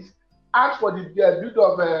office is, ask for the build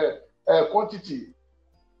of quantity.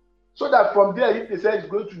 So that from there, if they say it's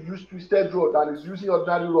going to use twisted road and it's using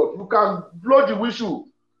ordinary road, you can blow the whistle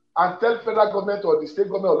and tell federal government or the state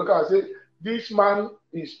government or local and say, this man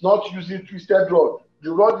is not using twisted road.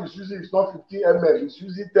 The road he's using is not 15 mm, he's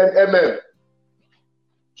using 10 mm.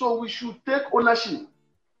 So we should take ownership.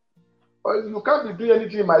 You can't be doing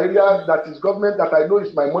anything in my area that is government that I know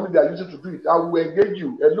is my money they are using to do it. I will engage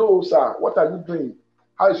you. Hello, sir, what are you doing?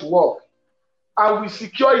 How is work? And we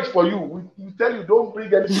secure it for you. We tell you, don't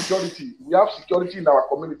bring any security. We have security in our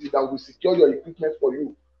community that will secure your equipment for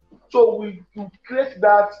you. So we create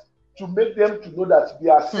that to make them to know that they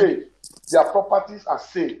are safe. Their properties are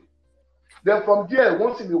safe. Then from there,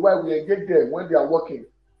 once in a while, we engage them when they are working.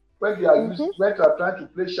 When they are when they are trying to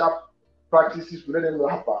play sharp practices, we let them know,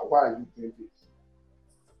 why are you doing this?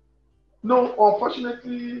 No,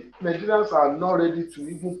 unfortunately, Nigerians are not ready to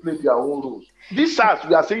even play their own roles. These SARS,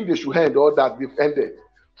 we are saying they should end or that they've ended.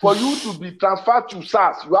 For you to be transferred to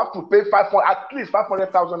SARS, you have to pay at least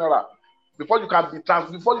 500,000 naira before you can be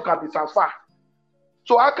transferred.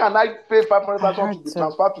 So how can I pay 500,000 to be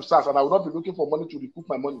transferred to SARS and I will not be looking for money to recoup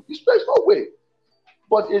my money? There's no way.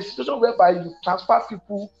 But a situation whereby you transfer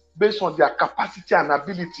people based on their capacity and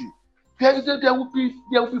ability, there will be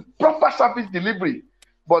proper service delivery.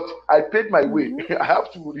 But I paid my way. I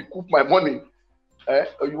have to recoup my money.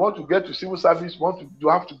 You want to get to civil service, you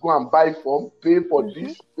have to go and buy form, pay for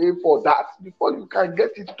this, pay for that before you can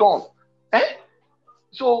get it done.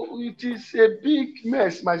 So it is a big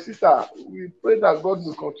mess, my sister. We pray that God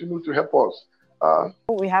will continue to help us.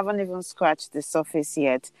 We haven't even scratched the surface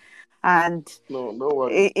yet. And no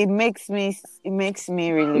worries. It makes me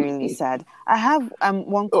really, really sad. I have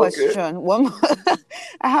one question. Okay.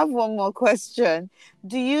 I have one more question.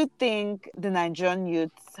 Do you think the Nigerian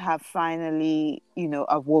youths have finally,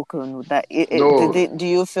 awoken? That do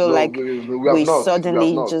you feel like we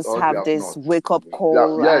suddenly just have this wake up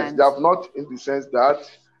call? Yes, they have not, in the sense that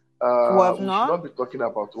we should not be talking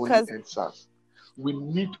about only NSAS. We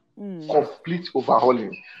need complete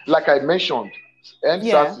overhauling. Like I mentioned,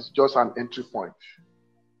 NSAS is just an entry point.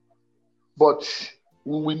 But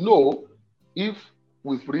we know if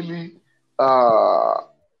we've really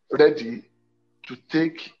ready to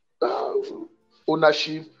take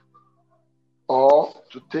ownership or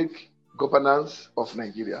to take governance of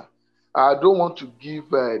Nigeria. I don't want to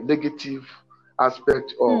give a negative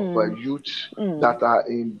aspect of youth that are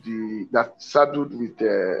that saddled with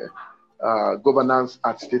governance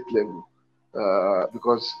at state level.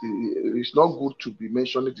 Because it's not good to be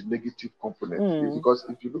mentioning the negative component. Because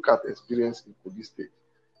if you look at experience in Kogi State,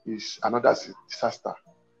 it's another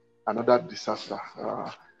disaster.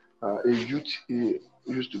 A youth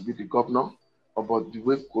used to be the governor, but the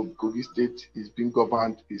way Kogi State is being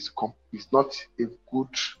governed is not a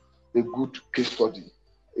good case study.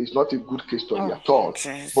 It's not a good case study at all.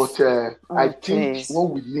 Geez. But I think what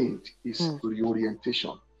we need is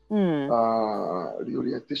reorientation.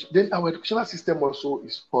 Reorientation. Then our educational system also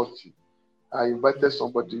is faulty. I invited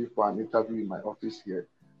somebody for an interview in my office here,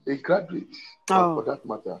 a graduate, for that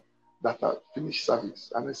matter, that had finished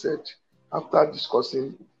service, and I said, after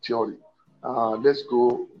discussing theory, let's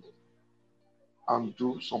go and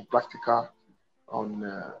do some practical on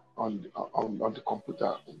the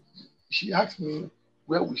computer. She asked me,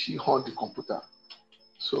 where will she hold the computer?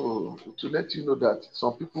 So to let you know that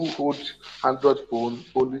some people hold Android phone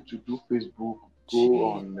only to do Facebook,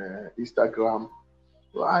 go on Instagram,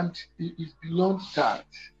 and it's beyond that.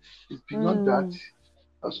 It's beyond that.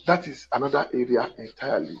 That is another area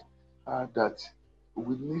entirely that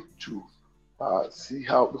we need to see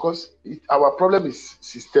how, because our problem is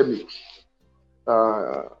systemic.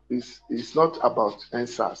 It's not about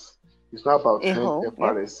NSAS. It's not about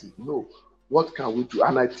FRSC. No. What can we do?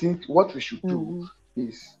 And I think what we should do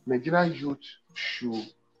is Nigerian youth should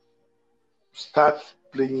start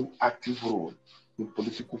playing active role in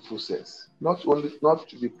political process. Not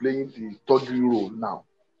to be playing the tawdry role now.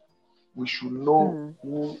 We should know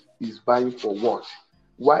who is vying for what.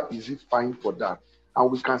 Why is it vying for that?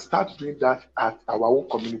 And we can start doing that at our own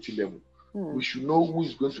community level. We should know who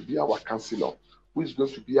is going to be our councillor, who is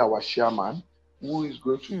going to be our chairman, who is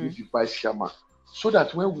going to be the vice chairman. So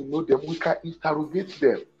that when we know them, we can interrogate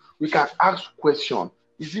them. We can ask questions.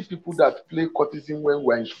 Is it people that play courtesan when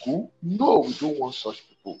we're in school? No, we don't want such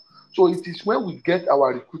people. So it is when we get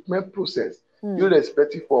our recruitment process,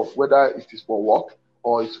 irrespective of whether it is for work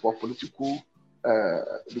or it's for political,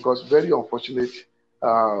 because very unfortunate,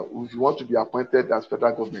 if you want to be appointed as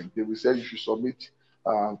federal government, they will say you should submit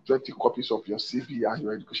 20 copies of your CV and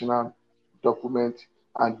your educational document,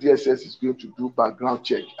 and DSS is going to do background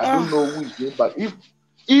check. I don't know who is doing, but if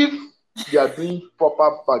they are doing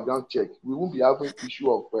proper background check, we won't be having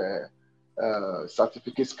issue of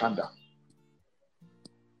certificate scandal.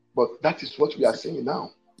 But that is what we are saying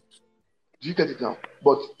now. Do you get it now?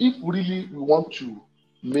 But if really we want to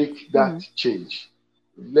make that change,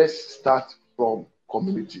 let's start from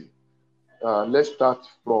community. Let's start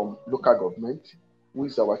from local government, who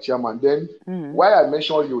is our chairman. Then, why I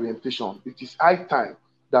mentioned the orientation, it is high time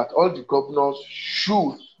that all the governors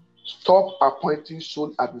should stop appointing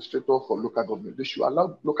sole administrator for local government. They should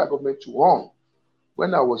allow local government to run.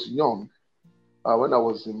 When I was young, when I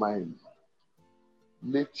was in my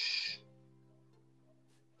late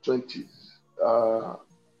 20s,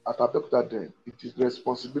 at Abeokuta then, it is the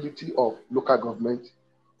responsibility of local government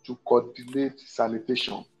to coordinate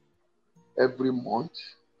sanitation every month.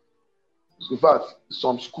 In fact,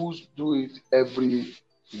 some schools do it every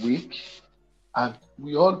week, and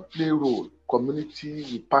we all play a role. Community,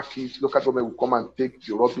 we pack it, local government will come and take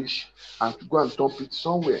the rubbish and go and dump it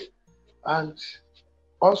somewhere. And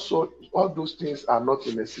also, all those things are not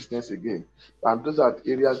in existence again. And those are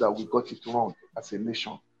the areas that we got it wrong as a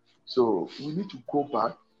nation. So we need to go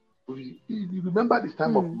back. We remember the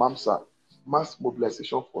time of MAMSA, Mass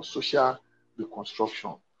Mobilization for Social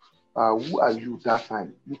Reconstruction. Who are you that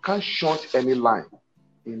time? You can't shunt any line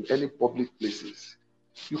in any public places.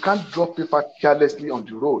 You can't drop paper carelessly on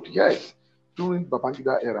the road. Yes, during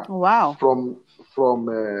Babangida era. Wow. From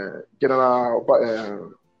General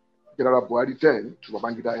Buhari then to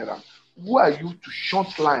Babangida era. Who are you to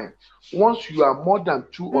shunt line? Once you are more than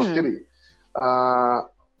 2 or 3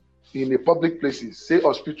 in a public places, say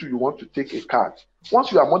hospital, you want to take a card.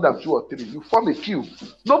 Once you are more than 2 or 3, you form a queue.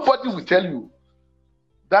 Nobody will tell you.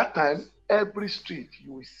 That time, every street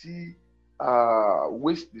you will see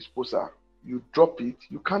waste disposal. You drop it.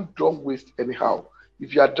 You can't drop waste anyhow.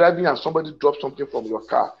 If you are driving and somebody drops something from your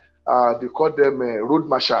car, they call them road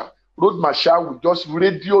marshal. Road marshal will just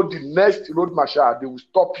radio the next road marshal. They will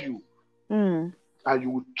stop you, and you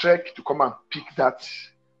will trek to come and pick that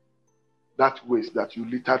waste that you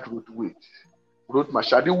littered road with. Road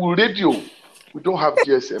marshal, they will radio. We don't have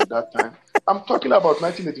GSM that time. I'm talking about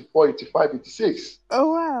 1984, 85, 86.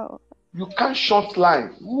 Oh, wow. You can't shunt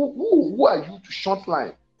line. Who are you to shunt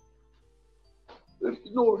line?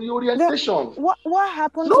 No, reorientation. What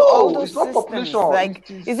happened to all those systems? It's not population. Like,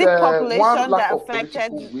 is it population one, lack that of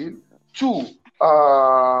affected? political will.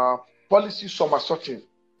 2, policy somersaulting.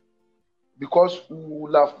 Because we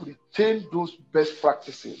will have retained those best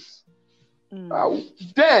practices.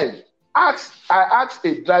 Then, I asked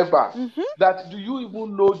a driver that, do you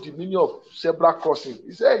even know the meaning of zebra crossing?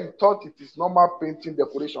 He said he thought it is normal painting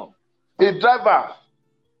decoration. A driver,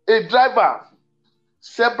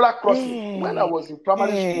 zebra crossing. When I was in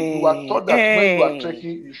primary school, you were taught that when you are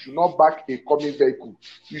trekking, you should not back a coming vehicle.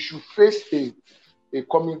 You should face a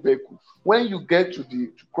coming vehicle. When you get to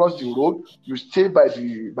cross the road, you stay by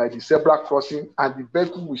the zebra crossing, and the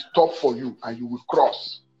vehicle will stop for you, and you will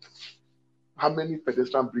cross. How many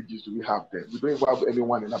pedestrian bridges do we have there? We don't even have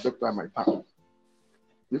anyone in Abeokuta in my town,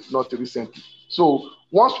 if not recently. So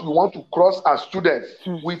once we want to cross as students,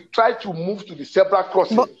 we try to move to the zebra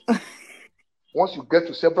crossing. Once you get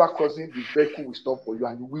to zebra crossing, the vehicle will stop for you,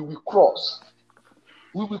 and we will cross.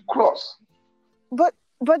 We will cross. But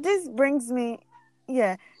this brings me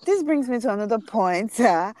to another point.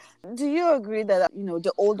 Do you agree that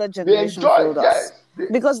the older generation failed us?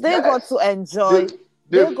 Because they got to enjoy.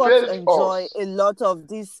 They got to enjoy a lot of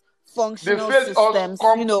these functional systems,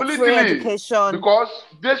 free education. Because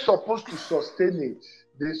they're supposed to sustain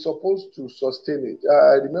it.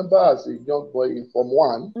 I remember as a young boy in Form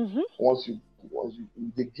 1, once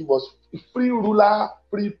they give us free ruler,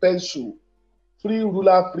 free pencil, free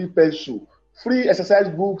exercise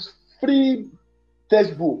books, free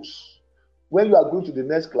textbooks. When you are going to the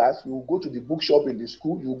next class, you will go to the bookshop in the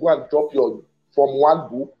school, you will go and drop your Form 1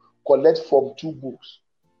 book, collect Form 2 books.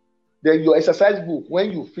 Then your exercise book,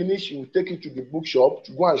 when you finish, you will take it to the bookshop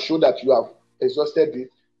to go and show that you have exhausted it.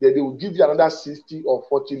 Then they will give you another 60 or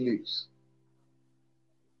 40 leaves.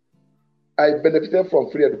 I benefited from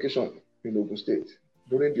free education in Ogun State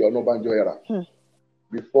during the Onabanjo era,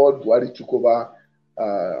 before Buhari took over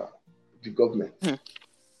the government.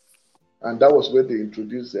 And that was when they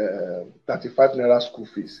introduced 35 naira school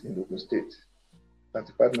fees in Ogun State.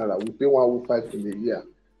 35 naira. We pay 105 in a year.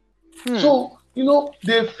 So,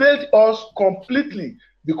 they failed us completely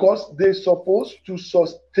because they're supposed to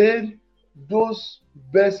sustain those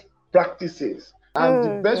best practices. And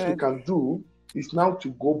the best we can do is now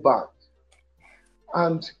to go back.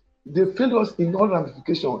 And they failed us in all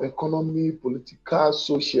ramifications: economy, political,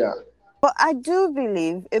 social. But I do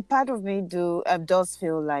believe, a part of me does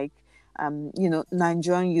feel like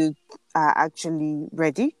Nigerian youth are actually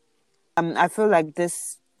ready. I feel like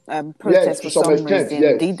this Yes, protest, to for some some extent, reason,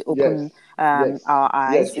 yes, did yes, open yes,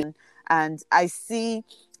 our yes. eyes, and I see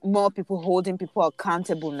more people holding people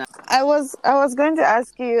accountable now. I was going to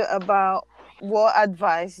ask you about what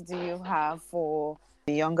advice do you have for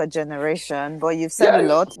the younger generation, but you've said a Yes,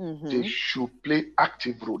 lot. they should play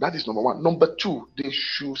active role. That is number one. Number two, they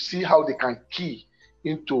should see how they can key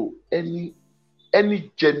into any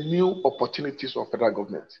genuine opportunities of federal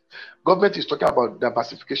government. Government is talking about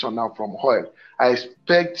diversification now from oil. I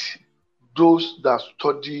expect those that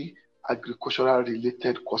study agricultural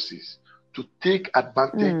related courses to take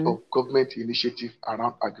advantage of government initiative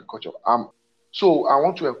around agriculture. So I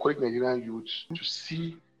want to encourage Nigerian youths to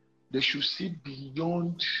see, they should see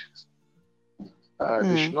beyond.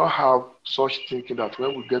 They should not have such thinking that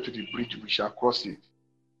when we get to the bridge, we shall cross it.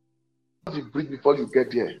 The bridge before you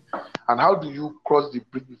get there. And how do you cross the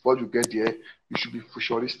bridge before you get there? You should be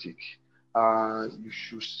futuristic. You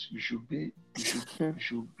should be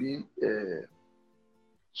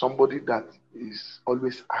somebody that is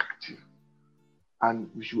always active, and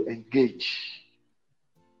we should engage.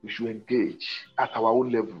 We should engage at our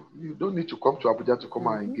own level. You don't need to come to Abuja to come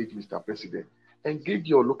and engage Mr. President. Engage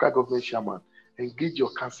your local government chairman. Engage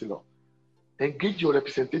your councillor. Engage your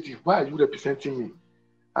representative. Why are you representing me?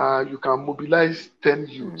 You can mobilize 10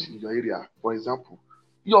 youths in your area, for example.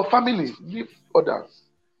 Your family, leave others.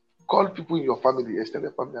 Call people in your family,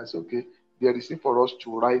 extended family, and say, okay, there is need for us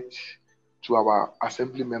to write to our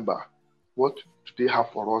assembly member what do they have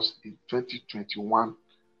for us in 2021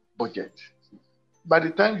 budget. By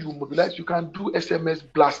the time you mobilize, you can do SMS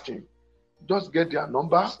blasting. Just get their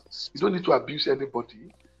number. You don't need to abuse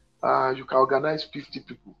anybody. You can organize 50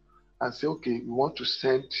 people and say, okay, we want to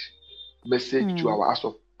send message to our House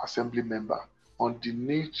of Assembly member on the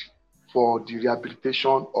need for the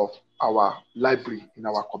rehabilitation of our library in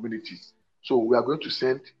our community. So we are going to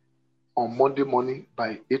send on Monday morning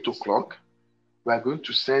by 8 o'clock. We are going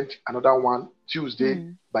to send another one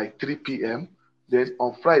Tuesday by 3 p.m. Then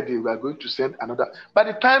on Friday, we are going to send another. By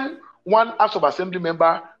the time one House of Assembly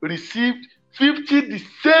member received 50 the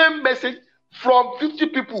same message from 50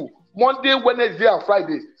 people, Monday, Wednesday, and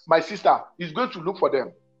Friday, my sister is going to look for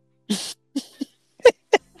them.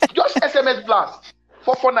 Just SMS blast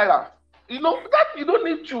for 4 naira. That you don't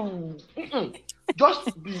need to.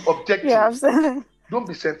 Just be objective. Yeah, absolutely. Don't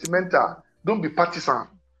be sentimental. Don't be partisan.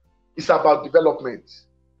 It's about development.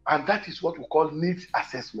 And that is what we call needs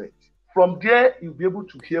assessment. From there, you'll be able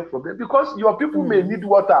to hear from them, because your people may need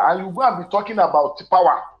water and you go and be talking about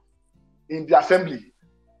power in the assembly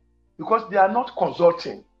because they are not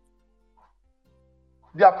consulting.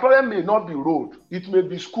 Their problem may not be road, it may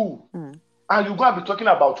be school. And you go and be talking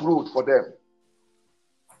about road for them.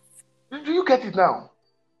 Do you get it now?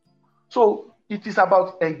 So it is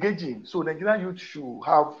about engaging. So Nigerian youth should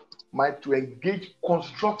have mind to engage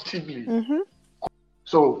constructively.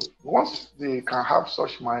 So once they can have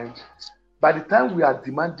such mind, by the time we are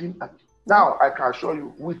demanding, now I can assure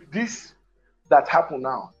you, with this that happen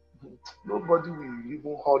now, nobody will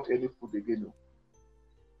even hold any food again.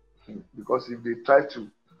 Because if they try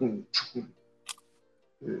to,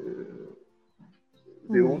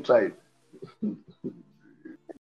 they won't try it.